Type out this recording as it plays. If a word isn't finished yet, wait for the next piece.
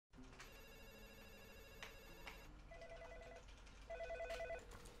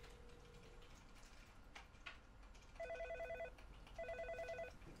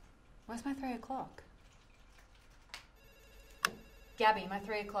Where's my 3 o'clock? Gabby, my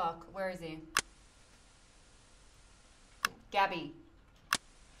 3 o'clock. Where is he? Gabby.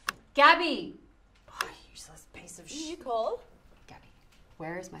 Gabby! Oh, useless piece of shit. You call? Gabby,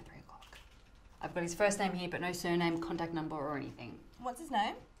 where is my 3 o'clock? I've got his first name here, but no surname, contact number, or anything. What's his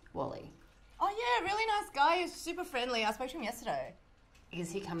name? Wally. Oh yeah, really nice guy. He's super friendly. I spoke to him yesterday. Is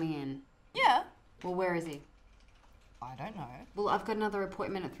he coming in? Yeah. Well, where is he? I don't know. Well, I've got another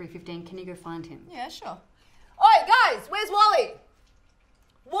appointment at 3:15. Can you go find him? Yeah, sure. Oi, guys, where's Wally?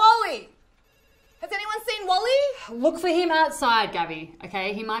 Wally! Has anyone seen Wally? Look for him outside, Gabby,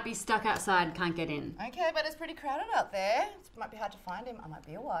 okay? He might be stuck outside and can't get in. Okay, but it's pretty crowded out there. It might be hard to find him. I might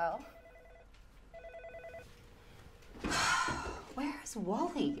be a while. Where's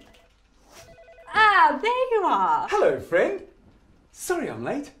Wally? Ah, there you are. Hello, friend. Sorry I'm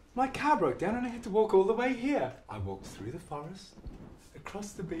late. My car broke down and I had to walk all the way here. I walked through the forest,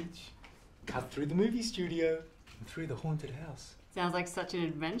 across the beach, cut through the movie studio, and through the haunted house. Sounds like such an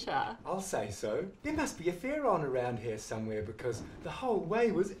adventure. I'll say so. There must be a fair on around here somewhere because the whole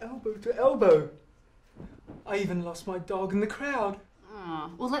way was elbow to elbow. I even lost my dog in the crowd.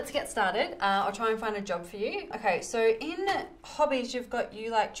 Oh, well, let's get started. I'll try and find a job for you. Okay, so in hobbies, you've got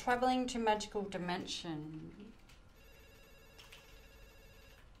you like travelling to magical dimension.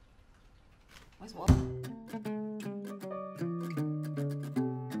 Where's Wally?